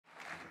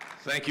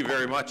Thank you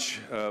very much,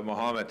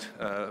 Mohammed,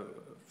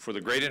 for the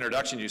great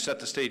introduction. You set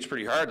the stage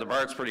pretty hard. The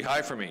bar's pretty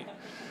high for me.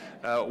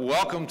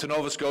 Welcome to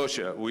Nova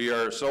Scotia. We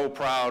are so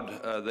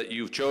proud that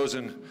you've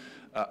chosen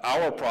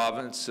our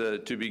province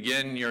to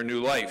begin your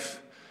new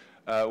life.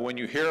 When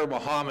you hear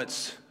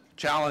Mohammed's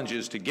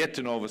challenges to get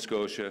to Nova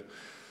Scotia,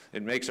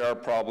 it makes our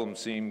problem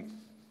seem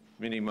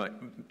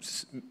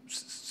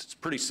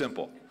pretty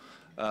simple.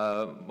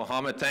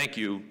 Mohammed, thank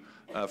you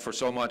for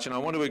so much, and I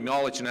want to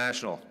acknowledge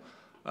National,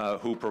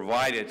 who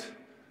provided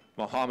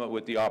Mohammed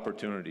with the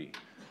opportunity.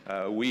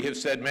 We have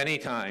said many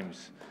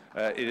times,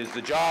 it is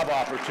the job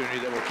opportunity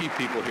that will keep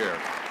people here.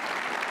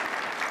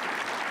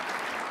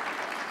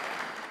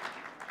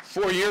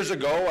 4 years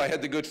ago, I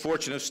had the good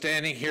fortune of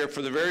standing here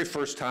for the very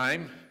first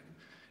time,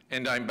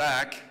 and I'm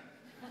back.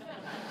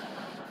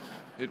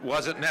 It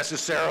wasn't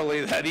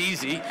necessarily that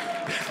easy.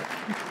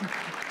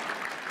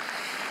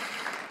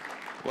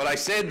 What I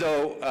said,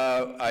 though,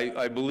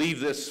 I believe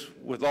this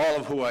with all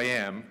of who I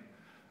am.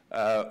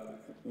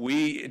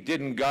 We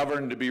didn't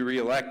govern to be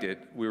reelected.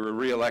 We were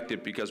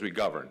reelected because we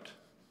governed.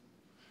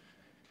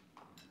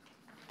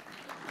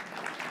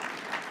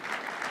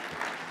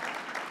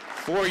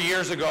 Four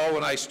years ago,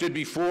 when I stood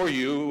before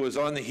you, it was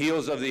on the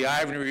heels of the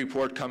Ivany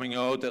report coming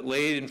out that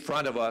laid in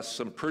front of us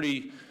some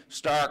pretty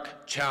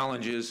stark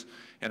challenges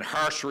and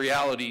harsh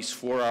realities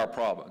for our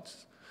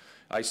province.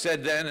 I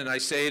said then, and I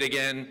say it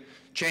again,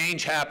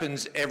 change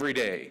happens every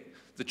day.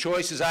 The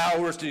choice is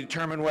ours to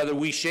determine whether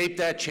we shape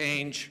that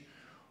change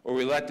or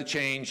we let the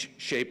change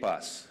shape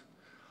us.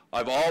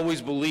 I've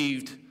always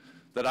believed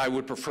that I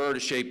would prefer to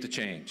shape the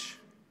change.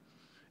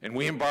 And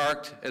we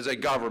embarked as a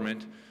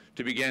government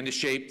to begin to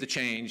shape the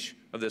change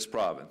of this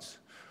province.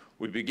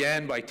 We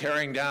began by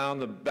tearing down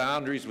the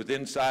boundaries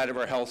within inside of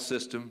our health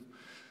system.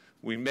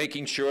 We're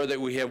making sure that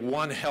we have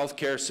one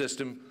healthcare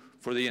system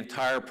for the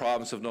entire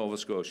province of Nova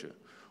Scotia.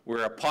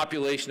 We're a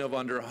population of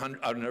under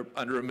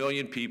 1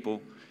 million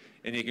people,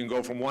 and you can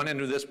go from one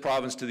end of this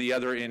province to the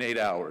other in 8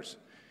 hours.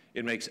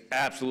 It makes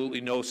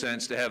absolutely no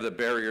sense to have the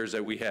barriers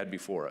that we had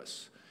before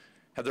us.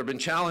 Have there been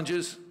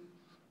challenges?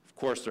 Of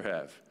course there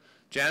have.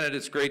 Janet,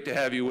 it's great to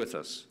have you with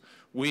us.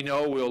 We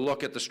know we'll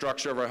look at the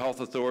structure of our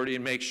health authority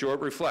and make sure it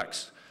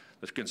reflects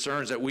the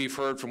concerns that we've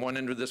heard from one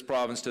end of this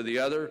province to the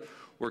other,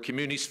 where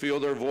communities feel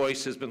their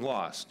voice has been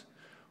lost.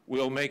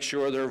 We'll make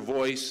sure their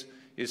voice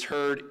is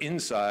heard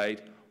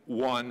inside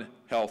one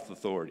health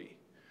authority.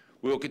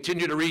 We will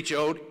continue to reach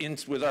out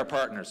with our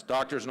partners,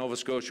 Doctors Nova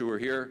Scotia who are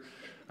here.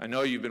 I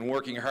know you've been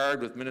working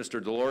hard with Minister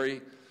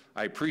Delory.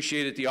 I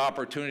appreciated the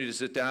opportunity to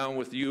sit down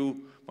with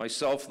you,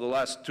 myself, for the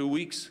last 2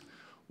 weeks.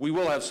 We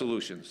will have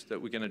solutions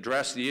that we can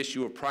address the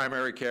issue of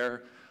primary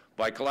care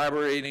by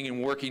collaborating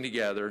and working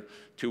together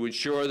to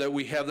ensure that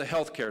we have the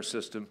healthcare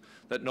system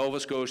that Nova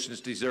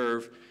Scotians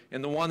deserve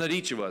and the one that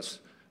each of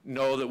us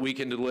know that we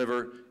can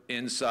deliver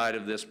inside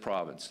of this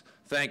province.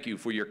 Thank you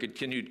for your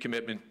continued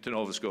commitment to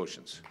Nova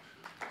Scotians.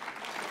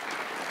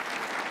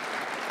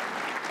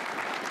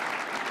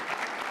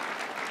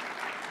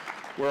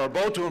 We're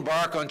about to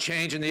embark on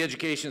change in the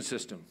education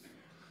system.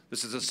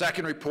 This is the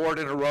second report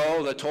in a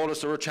row that told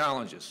us there were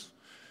challenges.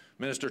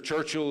 Minister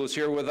Churchill is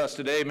here with us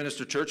today.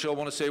 Minister Churchill, I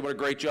want to say what a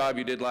great job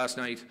you did last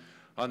night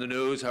on the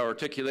news, how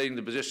articulating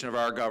the position of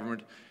our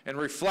government and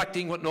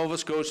reflecting what Nova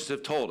Scotians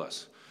have told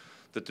us,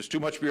 that there's too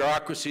much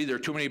bureaucracy, there are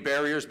too many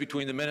barriers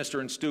between the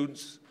minister and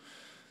students,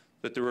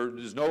 that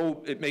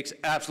it makes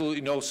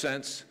absolutely no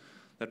sense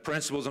that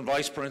principals and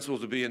vice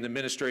principals would be in the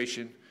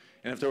administration.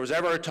 And if there was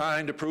ever a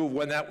time to prove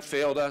when that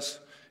failed us,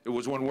 it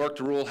was when work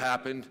to rule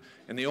happened,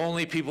 and the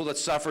only people that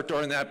suffered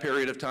during that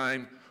period of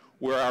time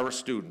were our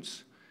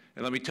students.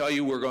 And let me tell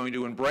you, we're going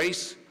to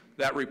embrace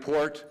that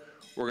report.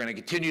 We're going to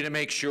continue to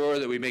make sure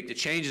that we make the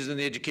changes in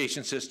the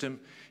education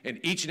system, and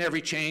each and every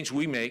change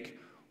we make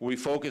will be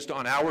focused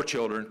on our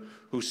children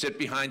who sit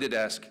behind the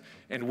desk.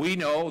 And we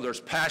know there's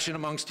passion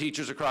amongst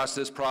teachers across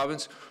this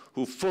province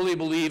who fully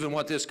believe in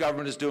what this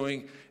government is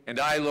doing, and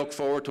I look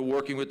forward to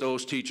working with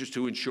those teachers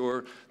to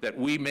ensure that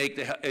we make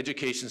the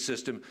education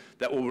system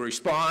that will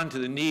respond to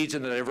the needs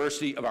and the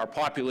diversity of our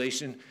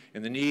population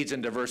and the needs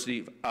and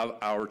diversity of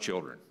our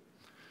children.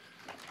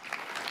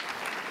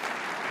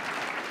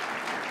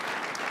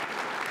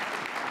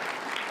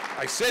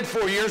 I said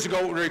 4 years ago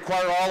it would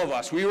require all of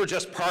us. We were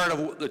just part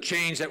of the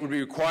change that would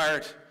be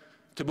required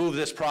to move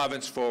this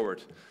province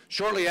forward.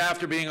 Shortly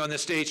after being on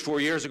this stage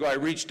 4 years ago, I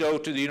reached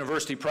out to the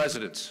university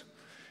presidents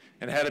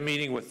and had a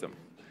meeting with them.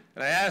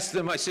 And I asked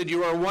them, I said,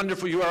 you are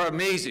wonderful, you are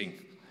amazing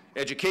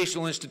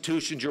educational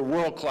institutions, you're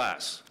world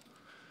class,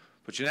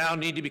 but you now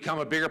need to become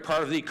a bigger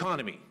part of the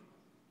economy.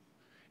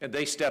 And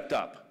they stepped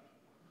up.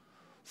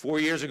 4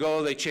 years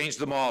ago, they changed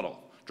the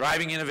model,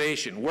 driving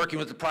innovation, working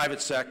with the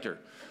private sector.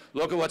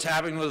 Look at what's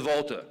happening with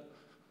Volta.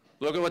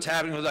 Look at what's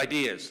happening with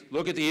Ideas.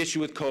 Look at the issue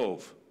with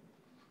Cove.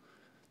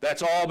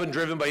 That's all been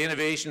driven by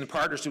innovation and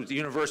partnership with the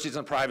universities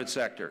and the private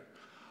sector.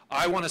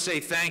 I want to say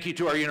thank you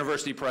to our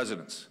university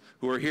presidents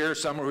who are here,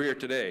 some are here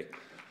today.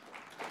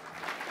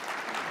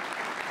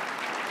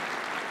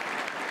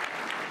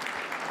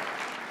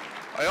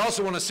 I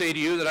also want to say to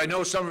you that I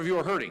know some of you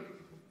are hurting.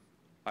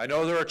 I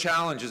know there are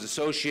challenges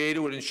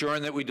associated with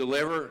ensuring that we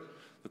deliver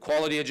the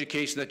quality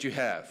education that you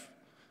have.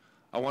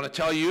 I want to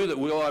tell you that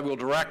I will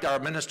direct our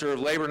Minister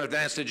of Labor and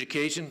Advanced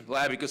Education,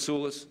 Labi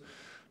Kasoulis,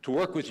 to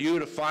work with you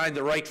to find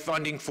the right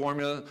funding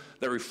formula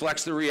that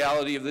reflects the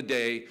reality of the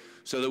day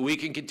so that we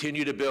can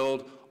continue to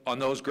build on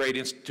those great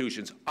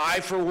institutions. I,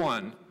 for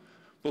one,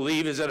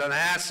 believe is it an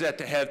asset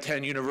to have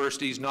 10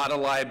 universities, not a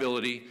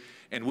liability,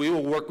 and we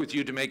will work with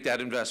you to make that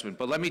investment.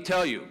 But let me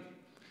tell you,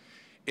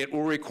 it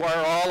will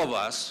require all of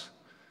us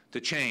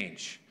to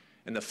change.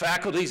 And the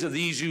faculties of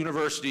these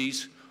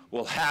universities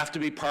will have to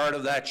be part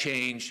of that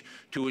change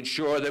to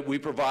ensure that we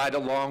provide a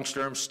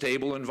long-term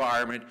stable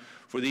environment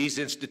for these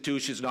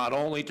institutions, not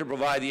only to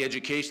provide the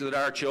education that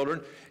our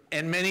children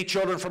and many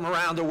children from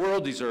around the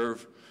world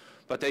deserve,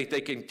 but they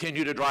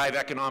continue to drive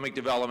economic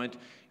development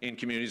in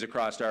communities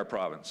across our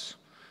province.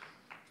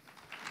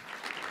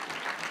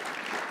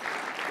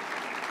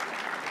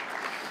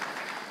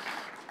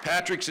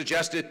 Patrick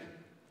suggested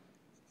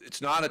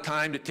it's not a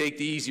time to take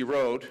the easy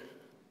road.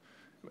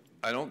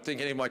 I don't think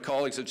any of my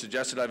colleagues have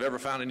suggested I've ever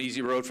found an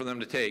easy road for them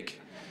to take.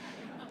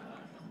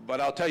 But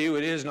I'll tell you,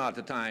 it is not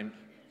the time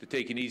to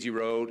take an easy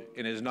road,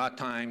 and it is not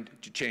time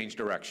to change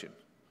direction.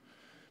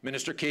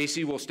 Minister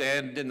Casey will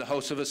stand in the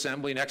House of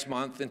Assembly next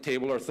month and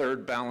table our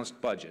third balanced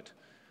budget.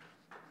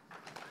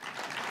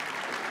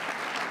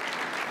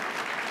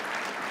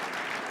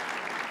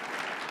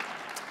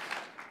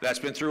 That's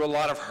been through a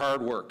lot of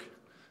hard work.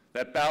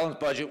 That balanced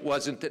budget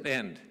wasn't an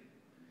end.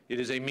 It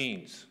is a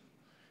means.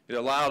 It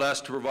allowed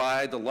us to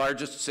provide the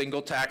largest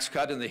single tax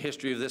cut in the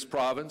history of this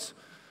province,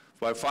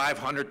 where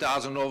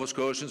 500,000 Nova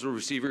Scotians will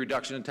receive a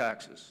reduction in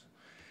taxes.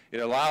 It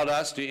allowed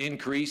us to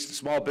increase the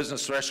small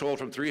business threshold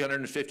from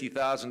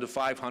 350,000 to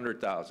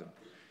 500,000.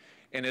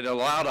 And it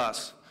allowed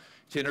us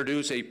to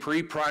introduce a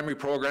pre-primary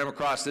program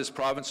across this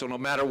province, so no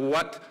matter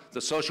what the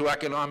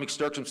socioeconomic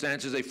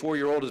circumstances a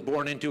 4-year-old is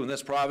born into in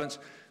this province,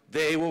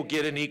 they will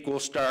get an equal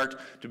start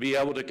to be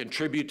able to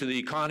contribute to the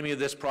economy of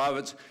this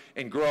province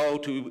and grow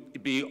to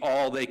be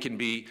all they can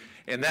be.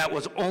 And that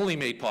was only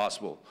made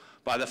possible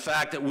by the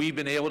fact that we've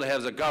been able to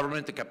have as a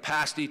government the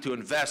capacity to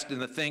invest in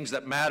the things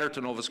that matter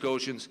to Nova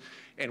Scotians,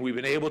 and we've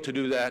been able to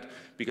do that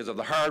because of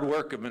the hard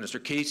work of Minister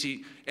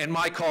Casey and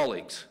my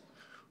colleagues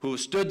who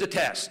stood the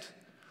test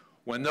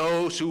when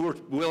those who were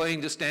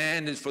willing to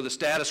stand for the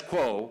status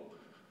quo,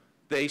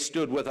 they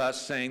stood with us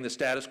saying the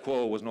status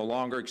quo was no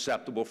longer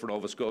acceptable for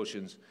Nova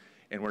Scotians,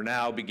 and we're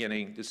now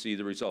beginning to see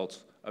the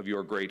results of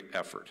your great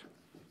effort.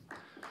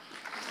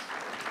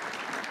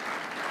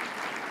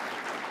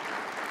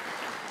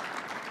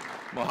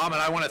 Mohammed,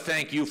 I want to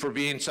thank you for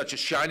being such a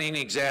shining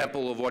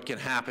example of what can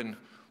happen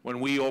when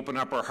we open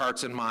up our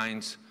hearts and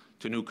minds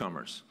to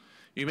newcomers.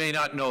 You may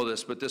not know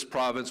this, but this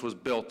province was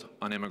built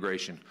on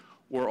immigration.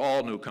 We're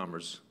all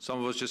newcomers.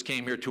 Some of us just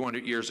came here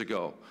 200 years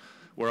ago.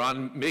 We're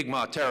on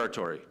Mi'kmaq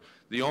territory.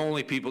 The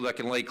only people that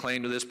can lay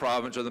claim to this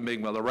province are the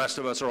Mi'kmaq. The rest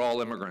of us are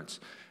all immigrants.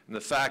 And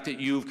the fact that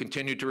you've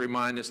continued to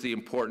remind us the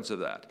importance of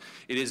that.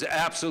 It is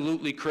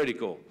absolutely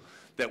critical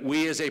that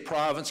we as a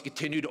province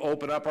continue to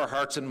open up our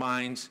hearts and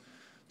minds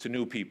to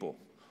new people.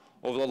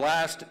 Over the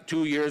last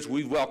 2 years,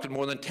 we've welcomed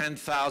more than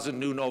 10,000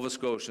 new Nova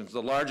Scotians,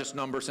 the largest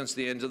number since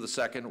the end of the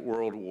Second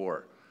World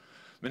War.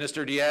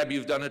 Minister Diab,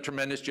 you've done a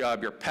tremendous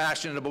job. You're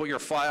passionate about your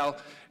file,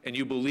 and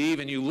you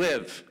believe and you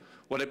live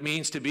what it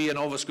means to be a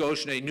Nova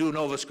Scotian, a new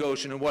Nova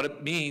Scotian, and what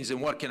it means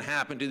and what can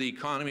happen to the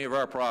economy of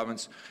our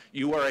province.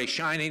 You are a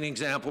shining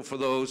example for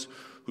those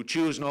who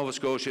choose Nova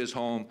Scotia as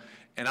home,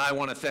 and I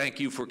want to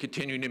thank you for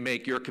continuing to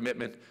make your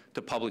commitment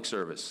to public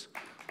service.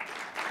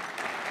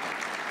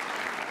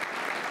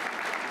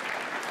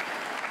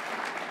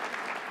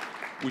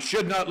 We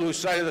should not lose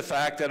sight of the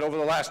fact that over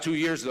the last 2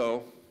 years,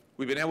 though,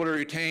 we've been able to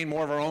retain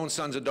more of our own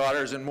sons and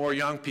daughters and more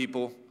young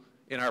people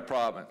in our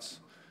province.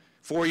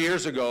 4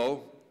 years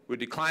ago, with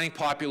declining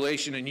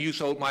population and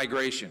youth out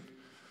migration,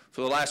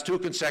 for the last 2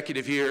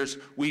 consecutive years,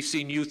 we've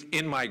seen youth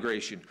in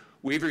migration.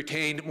 We've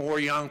retained more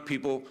young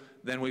people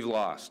than we've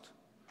lost.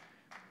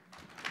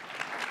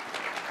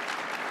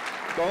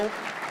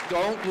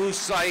 Don't lose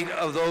sight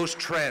of those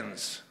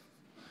trends.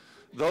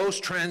 Those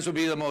trends will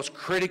be the most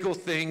critical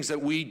things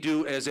that we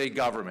do as a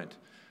government.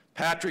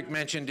 Patrick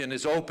mentioned in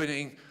his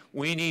opening,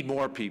 we need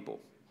more people.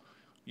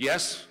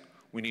 Yes,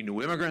 we need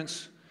new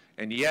immigrants,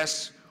 and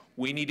yes,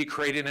 we need to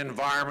create an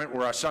environment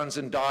where our sons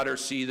and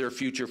daughters see their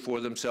future for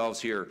themselves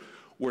here,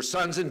 where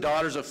sons and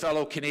daughters of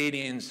fellow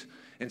Canadians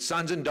and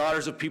sons and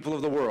daughters of people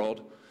of the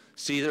world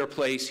see their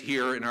place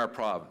here in our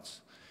province.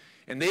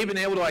 And they've been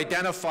able to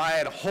identify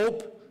and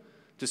hope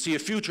to see a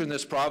future in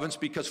this province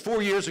because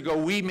 4 years ago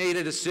we made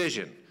a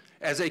decision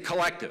as a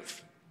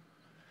collective,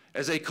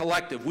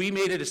 we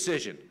made a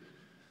decision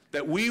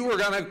that we were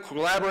going to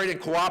collaborate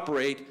and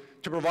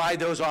cooperate to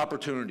provide those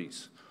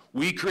opportunities.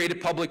 We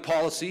created public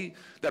policy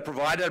that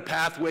provided a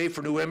pathway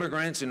for new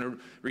immigrants and to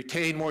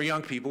retain more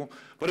young people,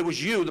 but it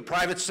was you, the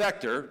private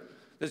sector,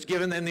 that's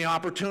given them the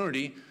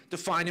opportunity to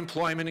find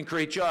employment and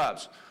create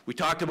jobs. We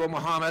talked about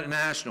Mohammed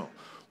National.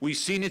 We've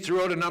seen it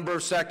throughout a number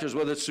of sectors,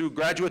 whether it's through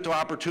graduate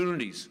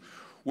opportunities,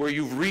 where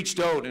you've reached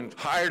out and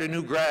hired a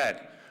new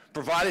grad,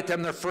 provided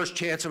them their first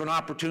chance of an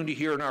opportunity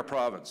here in our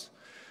province.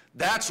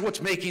 That's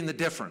what's making the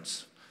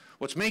difference.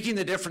 What's making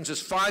the difference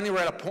is finally we're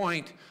at a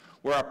point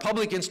where our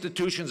public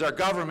institutions, our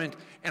government,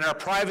 and our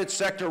private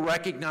sector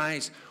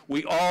recognize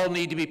we all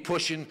need to be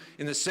pushing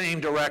in the same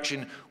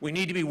direction. We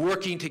need to be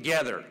working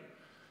together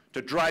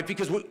to drive,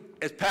 because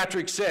as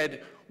Patrick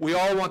said, we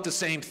all want the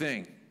same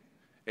thing: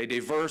 a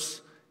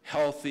diverse,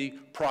 healthy,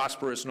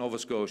 prosperous Nova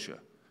Scotia.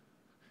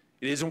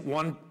 It isn't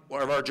one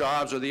of our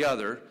jobs or the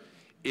other.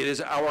 It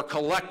is our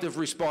collective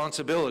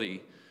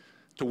responsibility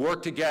to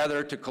work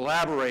together, to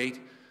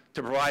collaborate,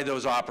 to provide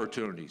those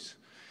opportunities.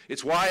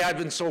 It's why I've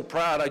been so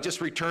proud. I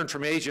just returned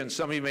from Asia, and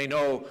some of you may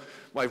know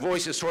my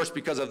voice is hoarse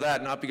because of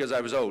that, not because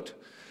I was out.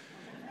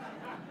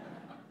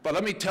 But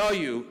let me tell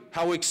you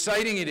how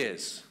exciting it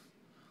is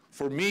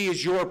for me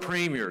as your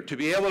Premier to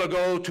be able to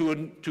go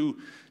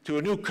to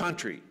a new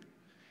country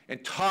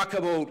and talk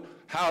about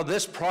how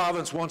this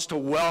province wants to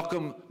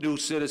welcome new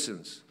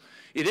citizens.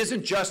 It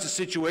isn't just a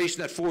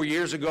situation that 4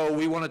 years ago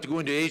we wanted to go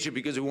into Asia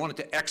because we wanted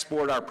to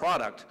export our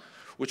product,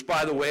 which,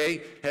 by the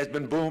way, has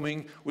been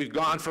booming. We've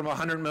gone from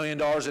 $100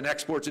 million in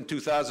exports in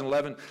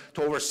 2011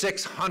 to over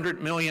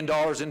 $600 million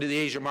into the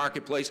Asia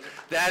marketplace.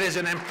 That is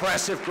an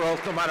impressive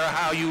growth, no matter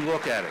how you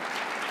look at it.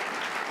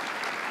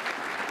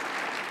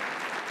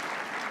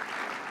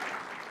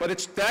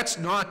 But that's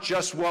not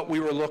just what we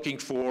were looking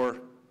for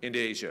in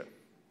Asia.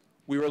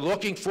 We were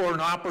looking for an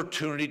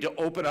opportunity to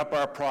open up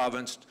our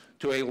province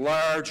to a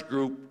large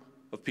group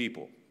of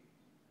people.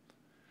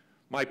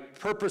 My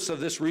purpose of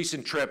this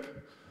recent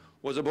trip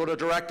was about a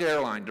direct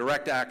airline,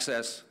 direct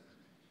access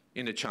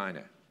into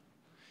China.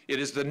 It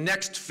is the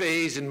next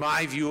phase, in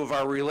my view, of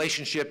our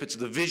relationship. It's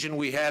the vision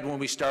we had when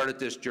we started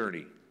this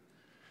journey.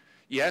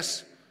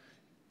 Yes,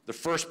 the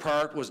first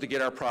part was to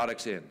get our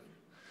products in.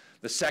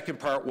 The second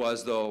part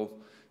was, though,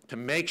 to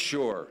make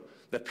sure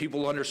that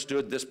people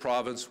understood this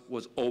province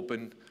was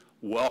open,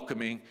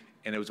 welcoming,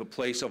 and it was a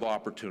place of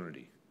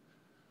opportunity.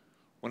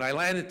 When I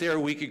landed there a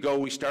week ago,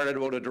 we started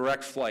about a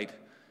direct flight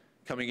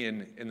coming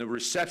in, and the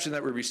reception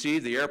that we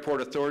received, the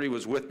airport authority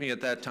was with me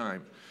at that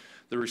time.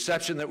 The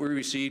reception that we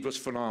received was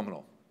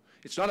phenomenal.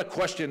 It's not a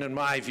question, in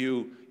my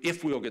view,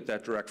 if we'll get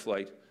that direct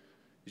flight.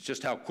 It's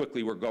just how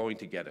quickly we're going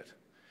to get it.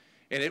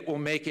 And it will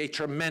make a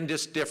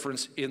tremendous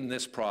difference in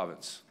this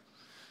province.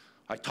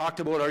 I talked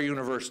about our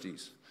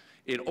universities.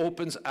 It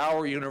opens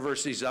our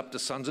universities up to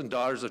sons and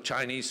daughters of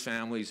Chinese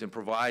families and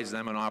provides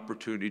them an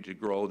opportunity to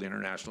grow the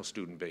international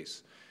student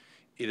base.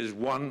 It is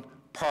one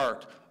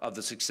part of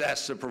the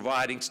success of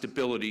providing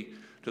stability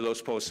to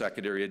those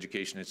post-secondary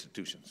education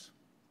institutions.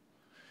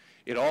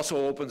 It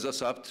also opens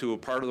us up to a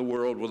part of the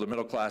world where the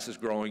middle class is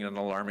growing at an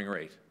alarming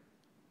rate,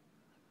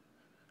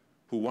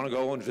 who want to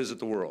go and visit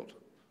the world.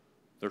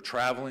 They're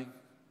traveling.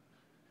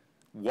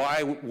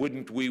 Why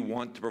wouldn't we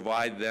want to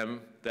provide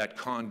them that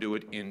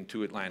conduit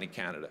into Atlantic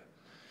Canada?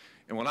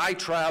 And when I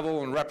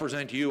travel and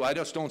represent you, I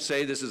just don't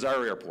say this is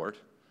our airport.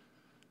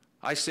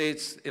 I say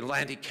it's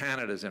Atlantic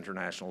Canada's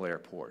international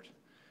airport.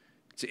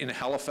 It's in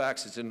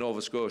Halifax, it's in Nova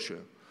Scotia.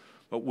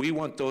 But we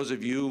want those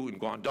of you in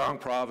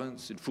Guangdong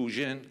province, in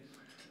Fujian,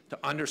 to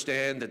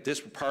understand that this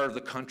part of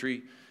the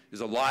country is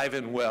alive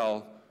and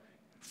well,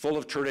 full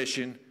of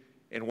tradition,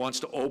 and wants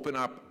to open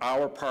up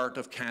our part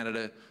of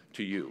Canada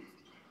to you.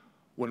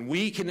 When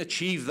we can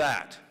achieve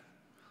that,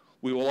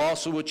 we will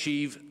also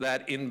achieve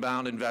that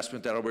inbound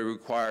investment that will be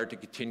required to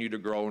continue to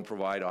grow and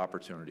provide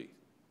opportunity.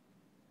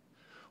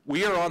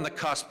 We are on the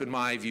cusp, in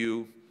my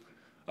view,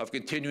 of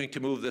continuing to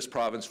move this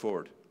province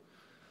forward.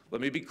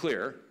 Let me be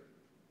clear.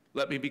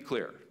 Let me be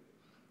clear.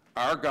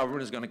 Our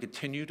government is going to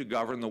continue to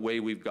govern the way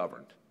we've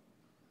governed,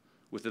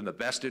 within the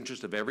best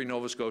interest of every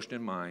Nova Scotian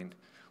in mind.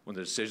 When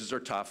the decisions are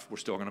tough, we're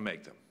still going to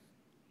make them.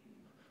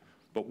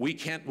 But we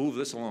can't move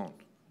this alone.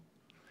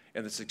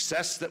 And the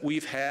success that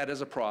we've had as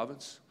a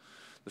province,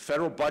 the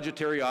federal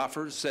budgetary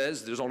offer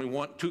says there's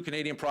only two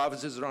Canadian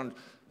provinces that are on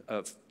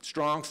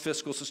strong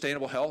fiscal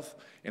sustainable health,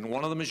 and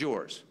one of them is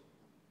yours.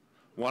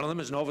 One of them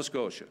is Nova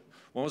Scotia.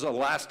 When was the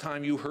last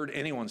time you heard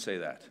anyone say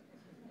that?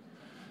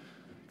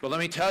 But let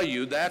me tell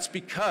you, that's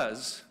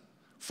because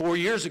 4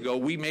 years ago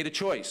we made a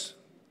choice.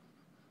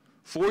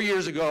 4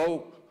 years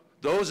ago,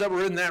 those that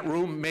were in that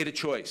room made a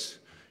choice.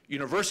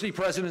 University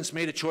presidents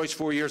made a choice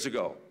 4 years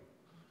ago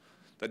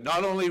that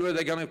not only were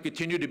they going to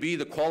continue to be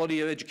the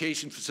quality of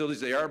education facilities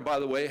they are, and by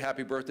the way,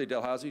 happy birthday,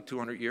 Dalhousie,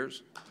 200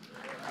 years.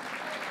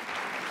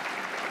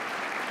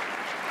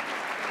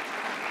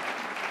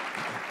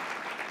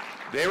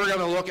 They were going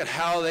to look at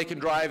how they can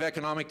drive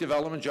economic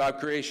development, job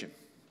creation.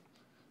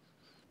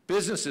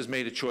 Businesses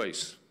made a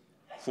choice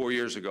 4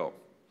 years ago.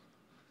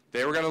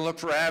 They were going to look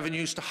for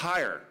avenues to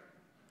hire,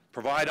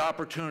 provide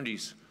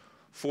opportunities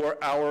for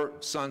our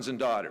sons and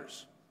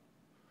daughters.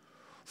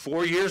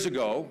 4 years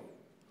ago,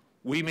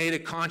 we made a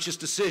conscious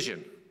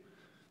decision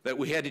that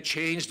we had to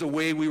change the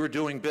way we were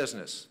doing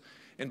business.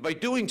 And by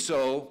doing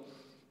so,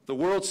 the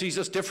world sees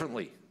us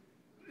differently.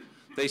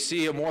 They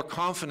see a more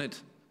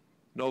confident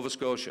Nova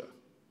Scotia.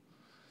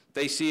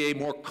 They see a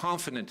more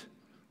confident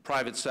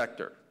private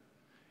sector.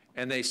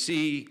 and they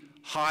see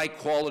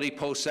high-quality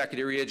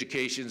post-secondary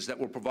educations that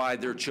will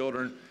provide their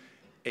children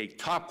a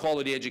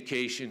top-quality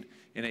education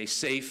in a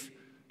safe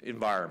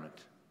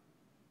environment.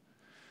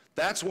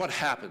 That's what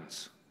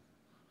happens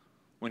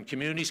when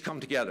communities come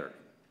together.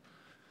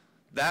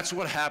 That's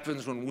what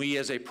happens when we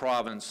as a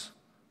province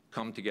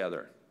come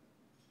together.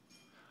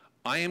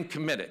 I am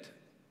committed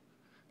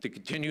to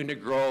continuing to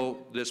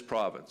grow this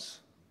province.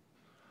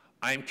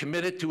 I am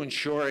committed to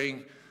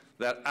ensuring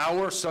that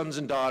our sons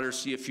and daughters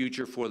see a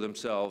future for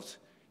themselves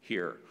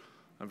here.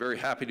 I'm very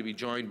happy to be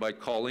joined by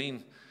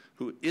Colleen,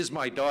 who is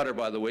my daughter,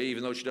 by the way,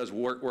 even though she does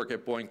work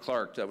at Boyne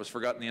Clark. That was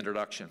forgotten in the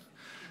introduction.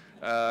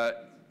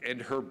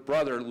 And her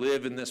brother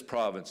live in this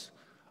province.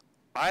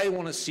 I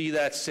want to see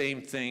that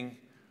same thing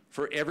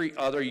for every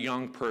other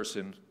young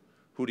person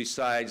who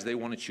decides they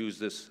want to choose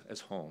this as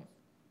home.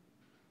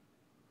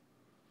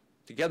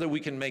 Together we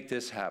can make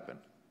this happen.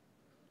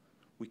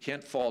 We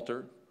can't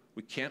falter,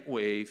 we can't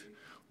wave,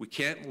 we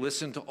can't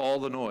listen to all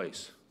the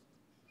noise.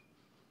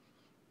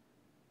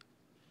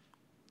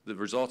 The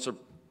results are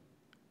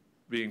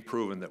being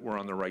proven that we're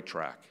on the right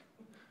track.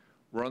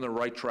 We're on the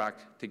right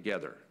track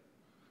together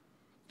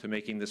to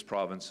making this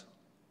province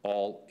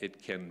all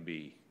it can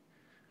be,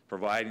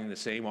 providing the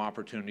same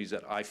opportunities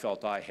that I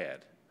felt I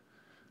had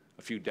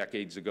a few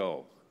decades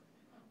ago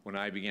when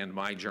I began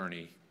my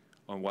journey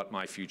on what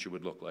my future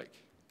would look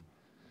like.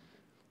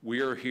 We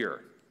are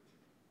here.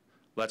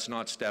 Let's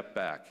not step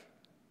back.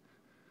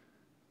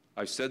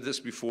 I've said this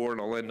before,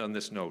 and I'll end on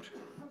this note.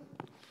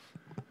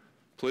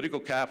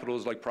 Political capital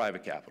is like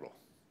private capital.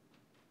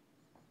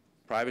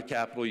 Private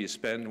capital you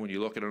spend when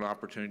you look at an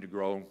opportunity to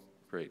grow,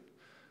 great.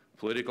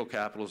 Political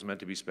capital is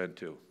meant to be spent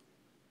too.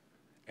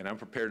 And I'm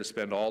prepared to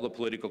spend all the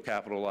political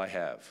capital I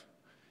have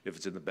if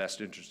it's in the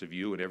best interest of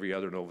you and every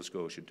other Nova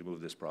Scotian to move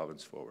this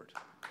province forward.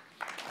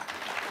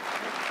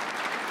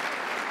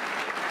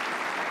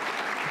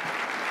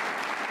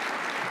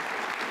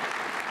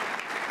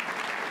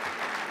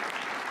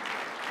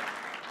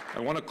 I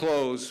want to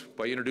close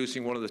by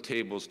introducing one of the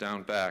tables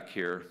down back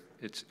here.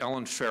 It's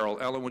Ellen Farrell.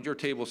 Ellen, would your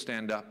table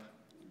stand up?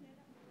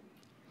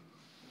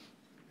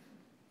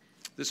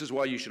 This is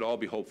why you should all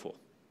be hopeful.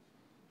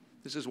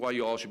 This is why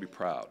you all should be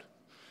proud.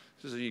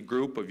 This is a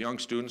group of young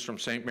students from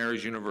St.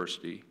 Mary's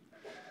University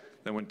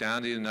that went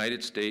down to the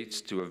United States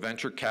to a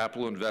venture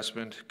capital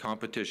investment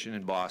competition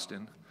in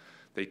Boston.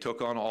 They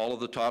took on all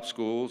of the top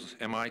schools,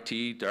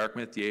 MIT,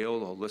 Dartmouth, Yale,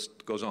 the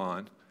list goes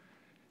on,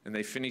 and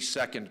they finished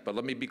second. But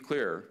let me be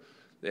clear,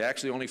 they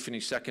actually only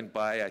finished second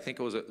by, I think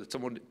it was,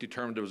 someone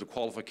determined there was a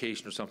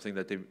qualification or something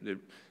that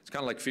it's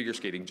kind of like figure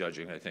skating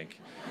judging, I think.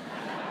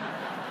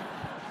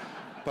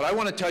 But I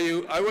want to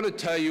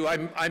tell you,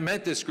 I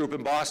met this group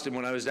in Boston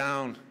when I was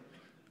down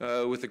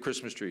with the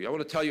Christmas tree. I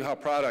want to tell you how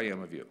proud I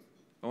am of you.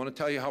 I want to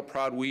tell you how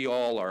proud we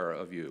all are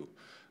of you.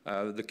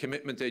 The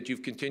commitment that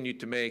you've continued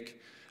to make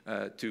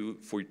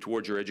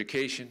towards your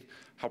education,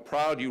 how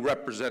proud you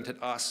represented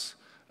us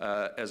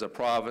as a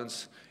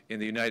province in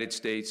the United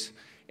States.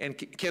 And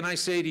can I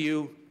say to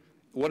you,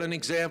 what an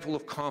example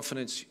of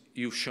confidence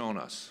you've shown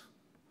us.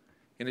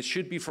 And it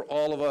should be for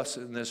all of us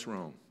in this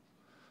room.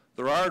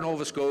 There are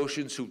Nova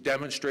Scotians who've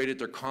demonstrated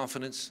their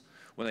confidence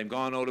when they've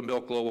gone out and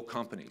built global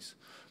companies.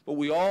 But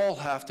we all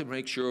have to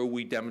make sure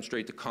we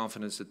demonstrate the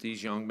confidence that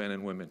these young men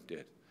and women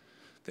did.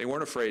 They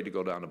weren't afraid to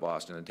go down to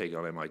Boston and take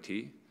on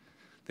MIT.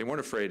 They weren't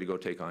afraid to go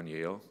take on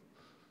Yale.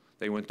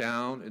 They went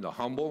down in the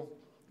humble,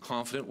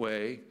 confident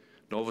way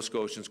Nova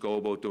Scotians go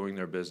about doing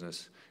their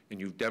business. And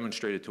you've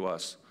demonstrated to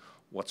us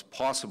what's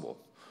possible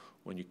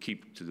when you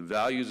keep to the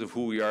values of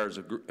who we are as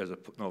a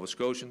Nova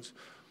Scotians,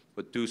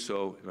 but do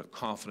so in a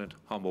confident,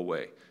 humble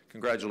way.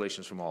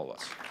 Congratulations from all of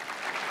us.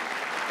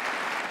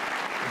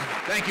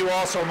 Thank you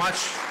all so much.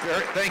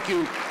 Thank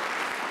you.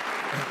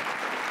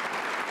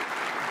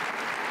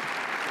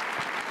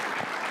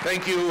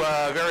 Thank you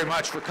very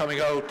much for coming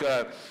out.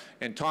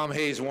 And Tom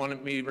Hayes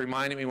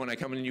reminded me when I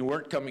come in, you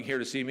weren't coming here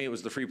to see me, it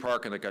was the free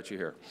parking that got you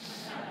here.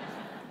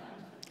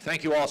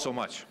 Thank you all so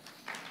much.